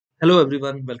Hello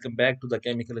everyone, welcome back to the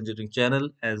Chemical Engineering channel.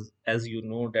 As you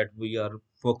know that we are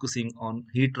focusing on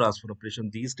heat transfer operation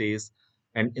these days,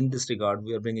 and in this regard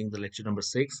we are bringing the lecture number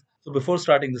 6. So before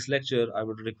starting this lecture, I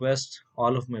would request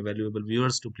all of my valuable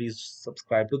viewers to please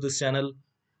subscribe to this channel,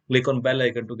 click on bell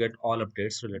icon to get all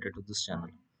updates related to this channel.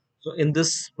 So in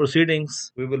this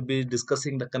proceedings, we will be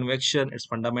discussing the convection, its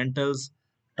fundamentals,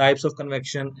 types of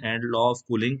convection and law of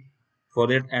cooling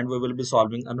for it, and we will be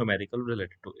solving a numerical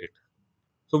related to it.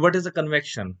 So, what is a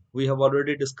convection? We have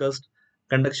already discussed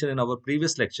conduction in our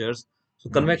previous lectures. So,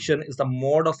 convection is the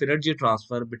mode of energy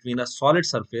transfer between a solid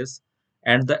surface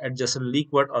and the adjacent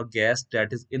liquid or gas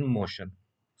that is in motion.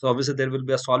 So, obviously, there will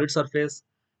be a solid surface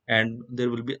and there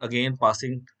will be again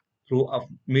passing through a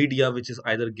media which is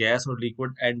either gas or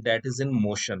liquid and that is in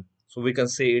motion. So, we can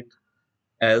say it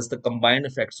as the combined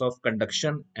effects of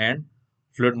conduction and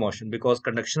fluid motion, because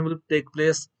conduction will take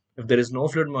place if there is no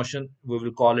fluid motion. We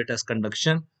will call it as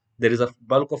conduction. There is a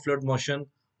bulk of fluid motion,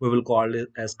 we will call it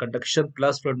as conduction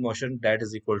plus fluid motion, that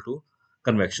is equal to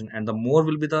convection. And the more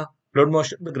will be the fluid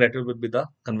motion, the greater will be the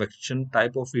convection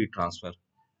type of heat transfer.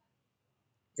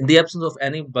 In the absence of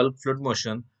any bulk fluid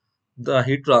motion, the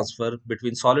heat transfer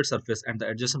between solid surface and the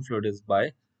adjacent fluid is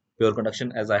by pure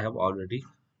conduction, as I have already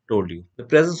told you. The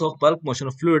presence of bulk motion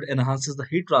of fluid enhances the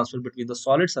heat transfer between the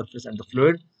solid surface and the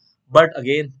fluid, but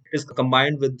again, it is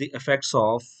combined with the effects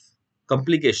of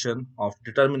complication of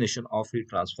determination of heat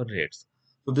transfer rates.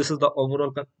 So this is the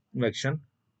overall convection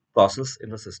process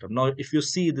in the system. Now, if you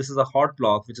see, this is a hot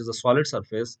block, which is a solid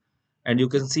surface, and you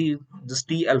can see this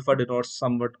T alpha denotes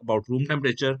somewhat about room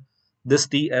temperature. This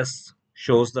Ts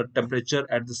shows the temperature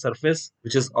at the surface,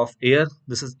 which is of air.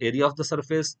 This is area of the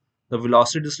surface, the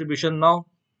velocity distribution. Now,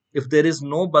 if there is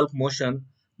no bulk motion,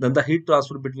 then the heat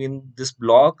transfer between this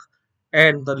block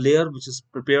and the layer which is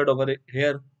prepared over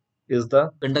here is the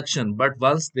conduction. But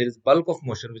once there is bulk of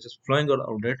motion which is flowing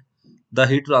around it, the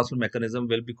heat transfer mechanism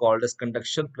will be called as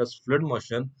conduction plus fluid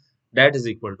motion, that is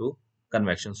equal to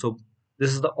convection. So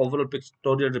this is the overall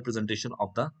pictorial representation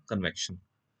of the convection.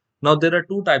 Now there are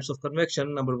two types of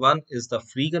convection. Number one is the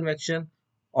free convection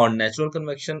or natural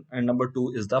convection, and number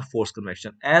two is the forced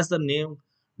convection. As the name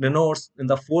denotes, in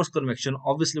the forced convection,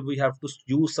 obviously we have to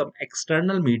use some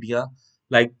external media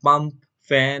like pump,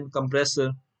 fan,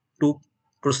 compressor to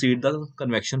proceed the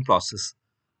convection process.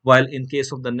 While in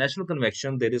case of the natural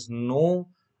convection, there is no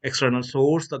external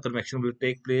source. The convection will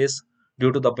take place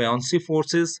due to the buoyancy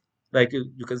forces. Like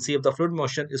you can see, if the fluid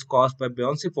motion is caused by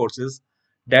buoyancy forces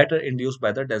that are induced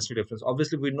by the density difference.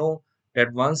 Obviously, we know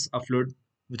that once a fluid,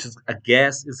 which is a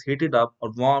gas, is heated up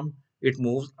or warmed, it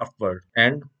moves upward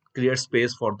and creates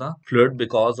space for the fluid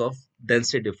because of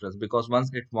density difference. Because once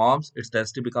it warms, its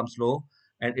density becomes low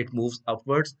and it moves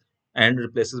upwards and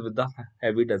replaces with the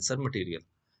heavy denser material.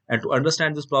 And to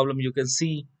understand this problem, you can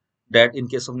see that in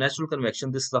case of natural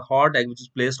convection, this is a hot egg which is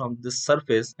placed on this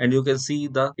surface, and you can see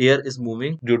the air is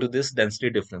moving due to this density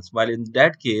difference. While in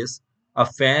that case, a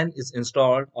fan is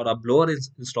installed or a blower is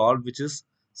installed which is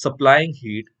supplying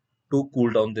heat to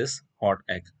cool down this hot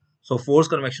egg. So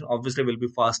forced convection obviously will be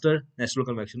faster, natural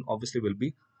convection obviously will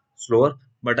be slower.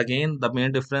 But again, the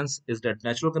main difference is that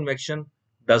natural convection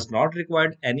does not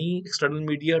require any external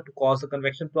media to cause the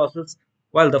convection process,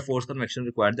 while the forced convection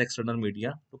requires the external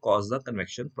media to cause the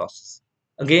convection process.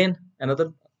 Again,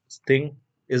 another thing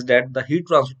is that the heat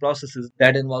transfer processes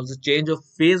that involves the change of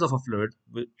phase of a fluid,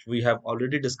 which we have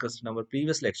already discussed in our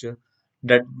previous lecture,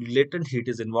 that latent heat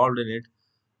is involved in it,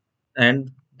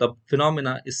 and the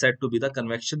phenomena is said to be the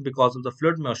convection because of the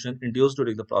fluid motion induced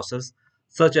during the process,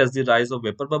 such as the rise of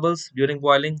vapor bubbles during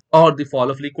boiling or the fall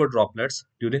of liquid droplets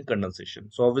during condensation.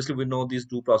 So obviously we know these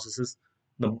two processes,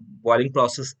 the boiling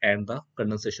process and the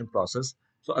condensation process.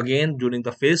 So again, during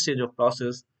the phase change of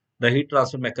process, the heat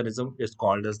transfer mechanism is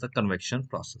called as the convection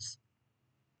process.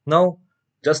 Now,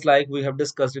 just like we have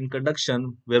discussed in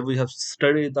conduction, where we have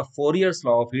studied the Fourier's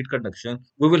law of heat conduction,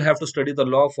 we will have to study the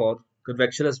law for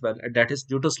convection as well, and that is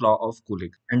Newton's law of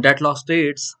cooling. And that law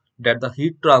states that the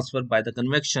heat transfer by the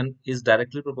convection is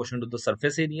directly proportional to the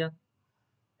surface area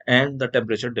and the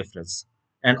temperature difference.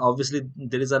 And obviously,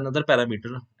 there is another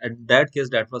parameter. In that case,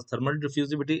 that was thermal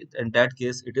diffusivity. In that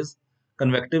case, it is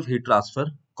convective heat transfer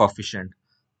coefficient.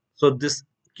 So this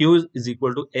Q is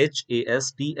equal to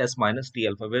HAS Ts minus T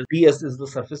alpha, where Ts is the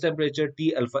surface temperature,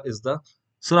 T alpha is the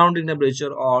surrounding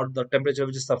temperature or the temperature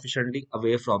which is sufficiently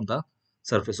away from the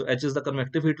surface. So H is the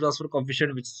convective heat transfer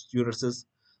coefficient, which units is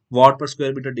watt per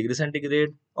square meter degree centigrade,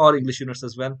 or English units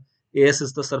as well. AS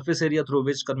is the surface area through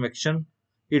which convection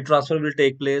heat transfer will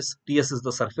take place. Ts is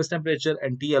the surface temperature,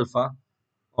 and T alpha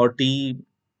or T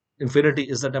infinity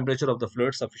is the temperature of the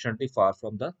fluid sufficiently far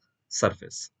from the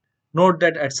surface. Note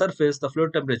that at surface, the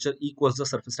fluid temperature equals the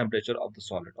surface temperature of the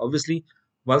solid. Obviously,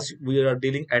 once we are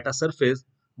dealing at a surface,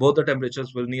 both the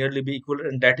temperatures will nearly be equal,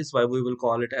 and that is why we will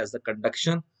call it as the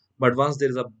conduction. But once there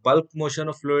is a bulk motion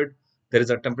of fluid, there is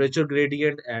a temperature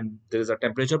gradient and there is a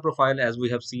temperature profile, as we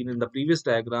have seen in the previous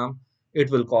diagram, it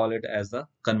will call it as the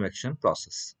convection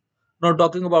process. Now,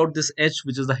 talking about this H,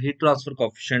 which is the heat transfer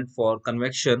coefficient for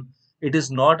convection, it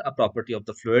is not a property of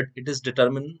the fluid, it is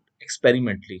determined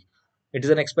experimentally. It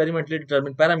is an experimentally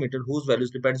determined parameter whose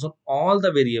values depends on all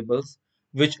the variables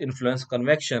which influence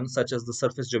convection, such as the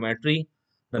surface geometry,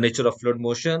 the nature of fluid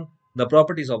motion, the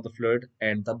properties of the fluid,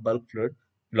 and the bulk fluid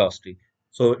velocity.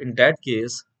 So in that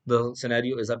case, the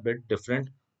scenario is a bit different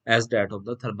as that of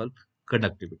the thermal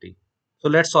conductivity. So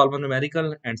let's solve a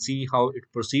numerical and see how it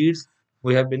proceeds.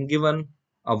 We have been given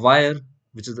a wire,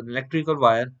 which is an electrical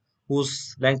wire,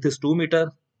 whose length is 2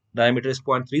 meter, diameter is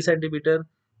 0.3 centimeter,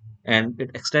 and it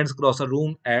extends across a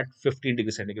room at 15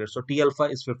 degrees centigrade. So T alpha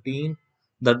is 15,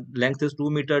 the length is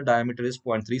 2 meter, diameter is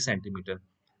 0.3 centimeter.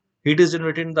 Heat is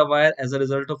generated in the wire as a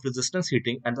result of resistance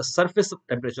heating, and the surface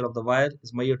temperature of the wire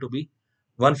is measured to be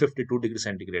 152 degrees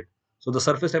centigrade. So the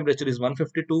surface temperature is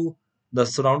 152, the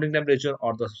surrounding temperature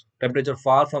or the temperature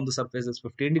far from the surface is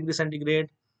 15 degrees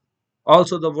centigrade.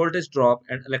 Also, the voltage drop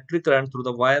and electric current through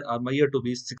the wire are measured to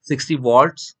be 60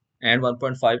 volts and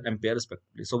 1.5 ampere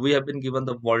respectively. So we have been given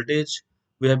the voltage,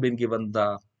 we have been given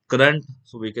the current,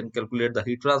 so we can calculate the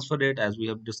heat transfer rate as we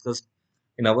have discussed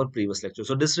in our previous lecture.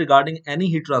 So disregarding any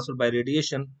heat transfer by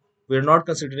radiation, we are not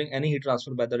considering any heat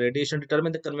transfer by the radiation,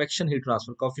 determine the convection heat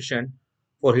transfer coefficient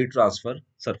for heat transfer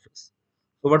surface.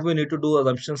 So what we need to do,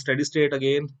 assumption steady state,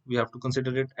 again we have to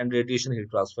consider it, and radiation heat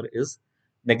transfer is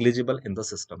negligible in the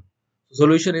system.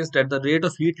 Solution is that the rate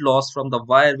of heat loss from the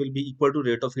wire will be equal to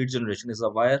rate of heat generation is the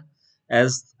wire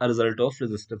as a result of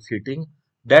resistance heating.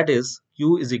 That is,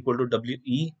 Q is equal to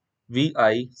WE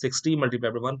VI 60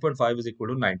 multiplied by 1.5 is equal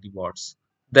to 90 watts.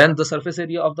 Then the surface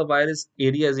area of the wire is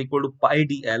equal to pi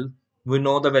dl. We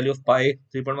know the value of pi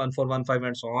 3.1415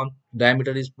 and so on.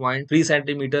 Diameter is 0.3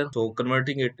 centimeter. So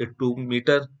converting it to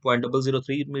meter,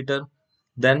 0.003 meter.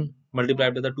 Then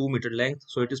multiplied by the 2 meter length.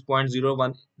 So it is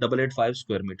 0.01885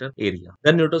 square meter area.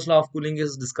 Then Newton's law of cooling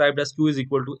is described as Q is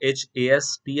equal to H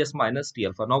AS TS minus T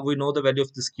alpha. Now we know the value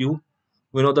of this Q.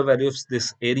 We know the value of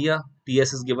this area.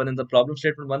 TS is given in the problem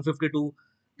statement 152.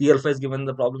 T alpha is given in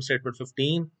the problem statement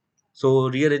 15. So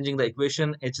rearranging the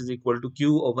equation, H is equal to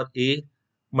Q over A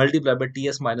multiplied by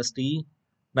Ts minus T,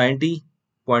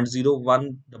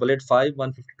 90.01885,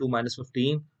 152 minus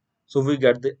 15. So we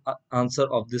get the answer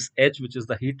of this H, which is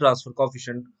the heat transfer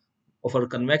coefficient of our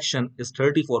convection, is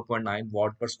 34.9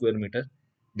 watt per square meter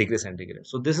degree centigrade.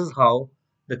 So this is how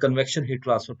the convection heat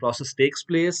transfer process takes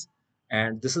place,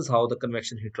 and this is how the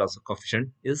convection heat transfer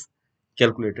coefficient is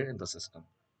calculated in the system.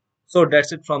 So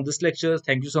that's it from this lecture.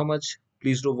 Thank you so much.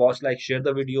 Please do watch, like, share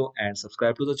the video, and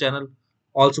subscribe to the channel.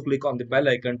 Also click on the bell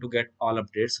icon to get all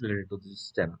updates related to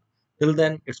this channel. Till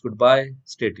then, it's goodbye.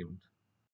 Stay tuned.